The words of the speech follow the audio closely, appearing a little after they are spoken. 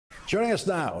Joining us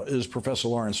now is Professor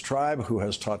Laurence Tribe, who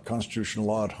has taught constitutional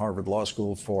law at Harvard Law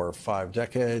School for 5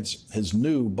 decades. His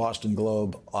new Boston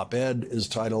Globe op-ed is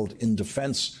titled "In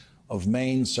Defense of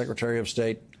Maine Secretary of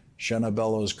State Shenna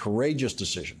Bellows' Courageous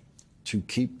Decision to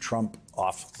Keep Trump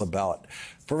Off the Ballot."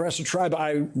 Professor Tribe,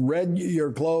 I read your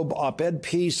Globe op-ed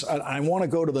piece. I want to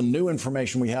go to the new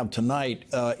information we have tonight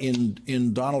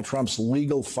in Donald Trump's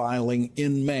legal filing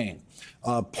in Maine.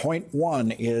 Point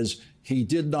one is he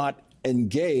did not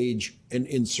engage in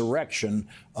insurrection.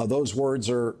 Those words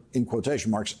are in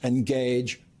quotation marks,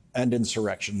 engage and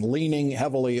insurrection, leaning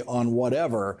heavily on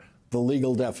whatever the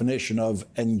legal definition of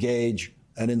engage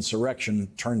and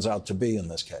insurrection turns out to be in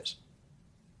this case.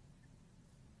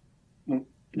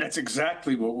 That's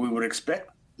exactly what we would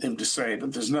expect him to say,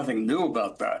 but there's nothing new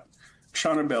about that.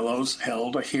 Shenna Bellows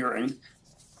held a hearing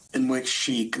in which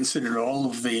she considered all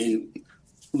of the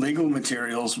legal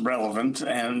materials relevant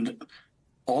and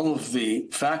all of the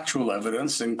factual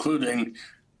evidence, including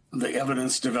the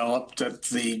evidence developed at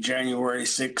the January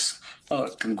 6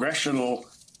 congressional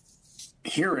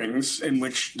hearings in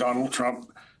which Donald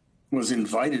Trump was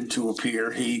invited to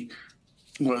appear. He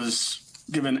was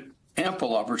given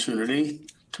ample opportunity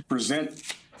to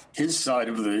present his side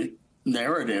of the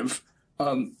narrative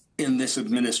in this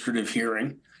administrative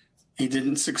hearing. He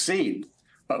didn't succeed.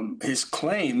 His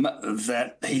claim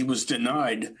that he was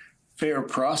denied fair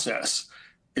process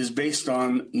is based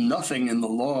on nothing in the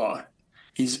law.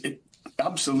 He's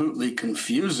absolutely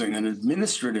confusing an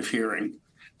administrative hearing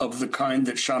of the kind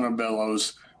that Shenna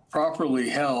Bellows properly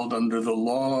held under the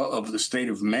law of the state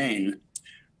of Maine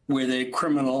with a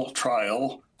criminal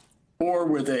trial or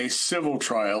with a civil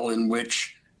trial in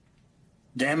which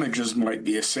damages might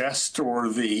be assessed or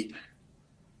the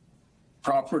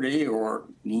property or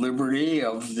liberty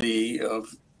of the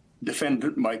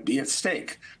defendant might be at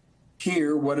stake.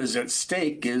 Here, what is at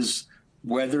stake is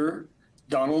whether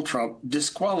Donald Trump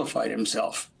disqualified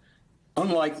himself.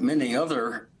 Unlike many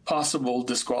other possible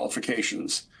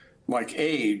disqualifications, like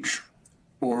age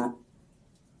or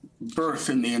birth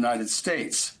in the United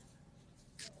States,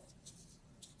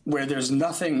 where there's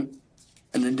nothing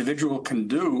an individual can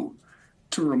do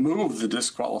to remove the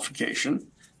disqualification.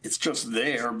 It's just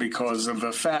there because of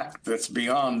a fact that's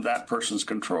beyond that person's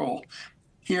control.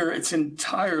 Here, it's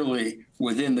entirely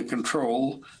within the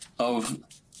control of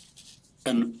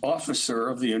an officer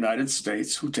of the United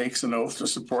States who takes an oath to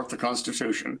support the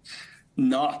Constitution,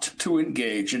 not to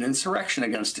engage in insurrection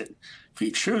against it. If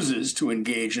he chooses to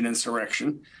engage in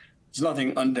insurrection, there's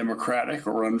nothing undemocratic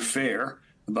or unfair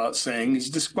about saying he's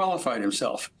disqualified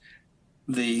himself.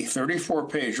 The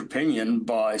 34-page opinion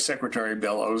by Secretary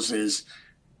Bellows is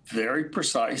very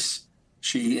precise.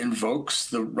 She invokes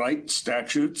the right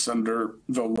statutes under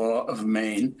the law of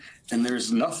Maine, and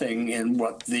there's nothing in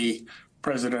what the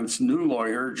president's new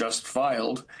lawyer just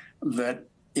filed that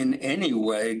in any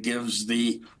way gives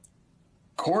the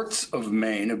courts of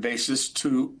Maine a basis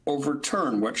to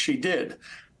overturn what she did.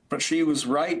 But she was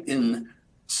right in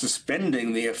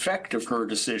suspending the effect of her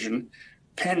decision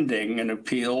pending an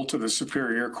appeal to the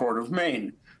Superior Court of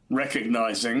Maine,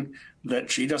 recognizing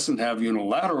that she doesn't have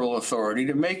unilateral authority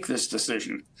to make this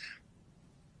decision.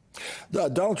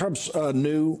 Donald Trump's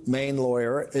new Maine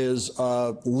lawyer is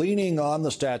leaning on the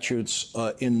statutes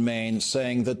in Maine,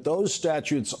 saying that those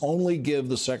statutes only give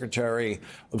the Secretary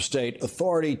of State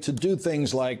authority to do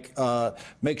things like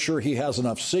make sure he has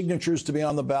enough signatures to be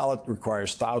on the ballot,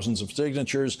 requires thousands of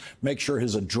signatures, make sure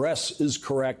his address is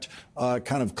correct,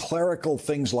 kind of clerical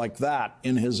things like that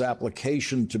in his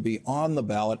application to be on the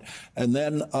ballot. And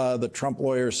then the Trump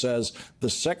lawyer says the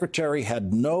Secretary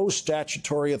had no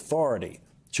statutory authority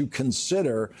to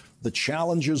consider the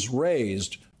challenges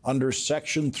raised under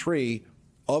Section 3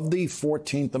 of the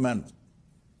 14th Amendment.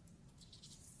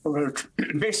 We're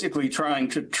basically trying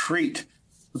to treat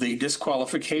the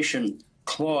disqualification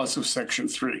clause of Section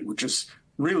 3, which is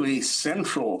really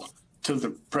central to the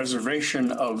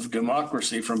preservation of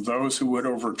democracy from those who would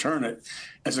overturn it,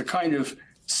 as a kind of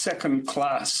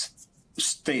second-class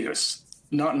status,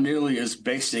 not nearly as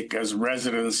basic as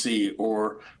residency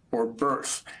or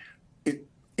birth.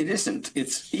 It isn't.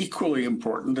 It's equally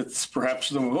important. It's perhaps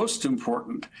the most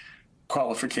important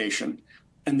qualification.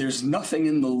 And there's nothing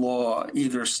in the law,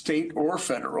 either state or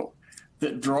federal,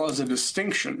 that draws a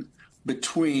distinction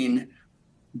between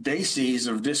bases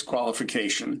of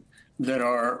disqualification that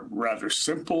are rather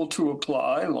simple to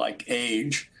apply, like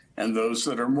age, and those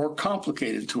that are more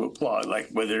complicated to apply, like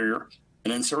whether you're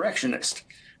an insurrectionist.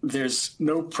 There's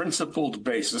no principled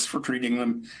basis for treating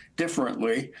them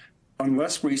differently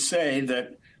unless we say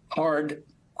that hard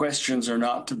questions are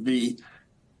not to be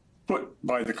put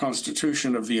by the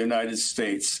Constitution of the United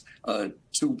States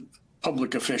to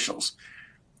public officials.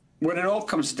 What it all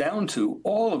comes down to,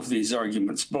 all of these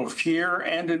arguments, both here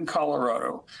and in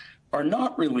Colorado, are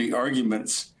not really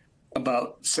arguments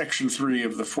about Section 3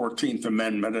 of the 14th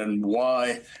Amendment and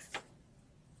why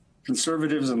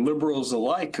conservatives and liberals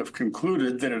alike have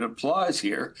concluded that it applies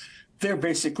here. They're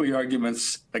basically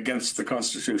arguments against the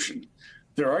Constitution.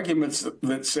 They're arguments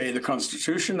that say the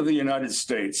Constitution of the United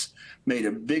States made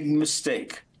a big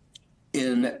mistake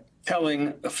in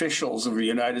telling officials of the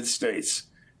United States,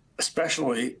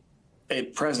 especially a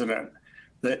president,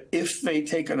 that if they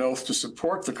take an oath to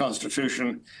support the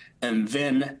Constitution and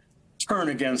then turn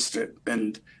against it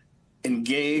and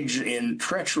engage in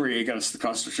treachery against the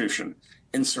Constitution,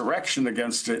 insurrection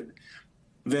against it,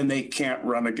 then they can't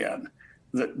run again.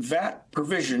 That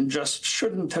provision just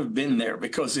shouldn't have been there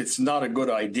because it's not a good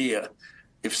idea.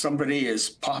 If somebody is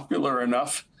popular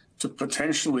enough to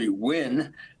potentially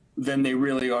win, then they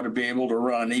really ought to be able to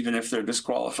run even if they're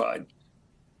disqualified.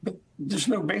 But there's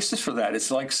no basis for that.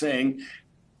 It's like somebody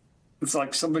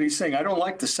saying, I don't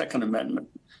like the Second Amendment.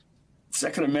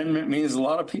 Second Amendment means a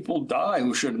lot of people die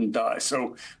who shouldn't die,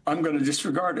 so I'm going to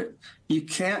disregard it. You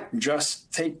can't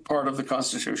just take part of the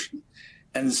Constitution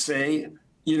and say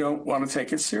you don't want to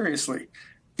take it seriously.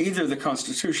 Either the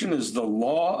Constitution is the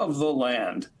law of the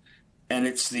land, and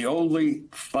it's the only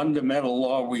fundamental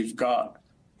law we've got,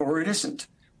 or it isn't.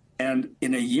 And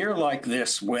in a year like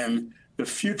this, when the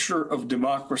future of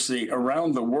democracy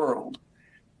around the world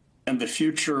and the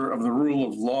future of the rule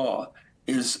of law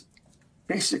is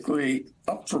basically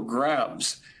up for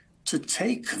grabs, to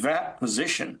take that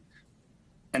position,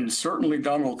 and certainly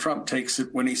Donald Trump takes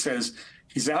it when he says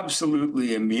he's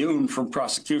absolutely immune from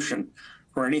prosecution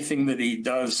for anything that he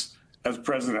does as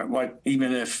president, like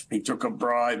even if he took a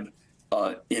bribe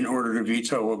in order to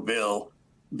veto a bill,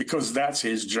 because that's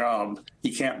his job,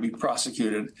 he can't be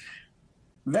prosecuted.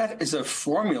 That is a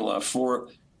formula for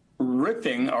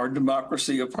ripping our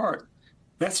democracy apart.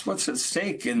 That's what's at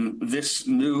stake in this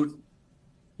new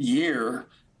year,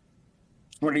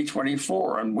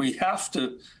 2024. And we have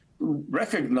to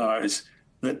recognize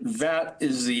that that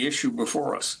is the issue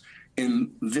before us.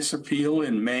 In this appeal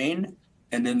in Maine,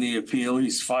 and in the appeal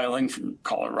he's filing from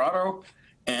Colorado,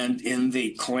 and in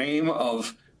the claim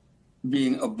of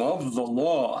being above the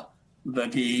law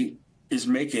that he is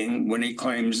making when he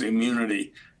claims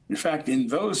immunity. In fact, in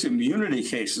those immunity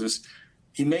cases,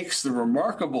 he makes the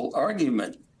remarkable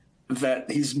argument that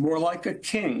he's more like a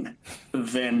king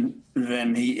than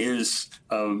he is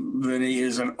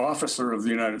an officer of the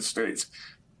United States.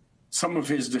 Some of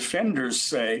his defenders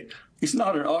say he's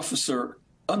not an officer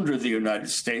under the United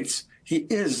States. He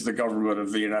is the government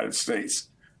of the United States.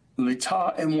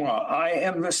 L'État est moi. I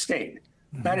am the state.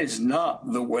 Mm-hmm. That is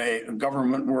not the way a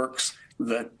government works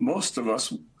that most of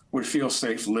us would feel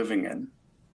safe living in.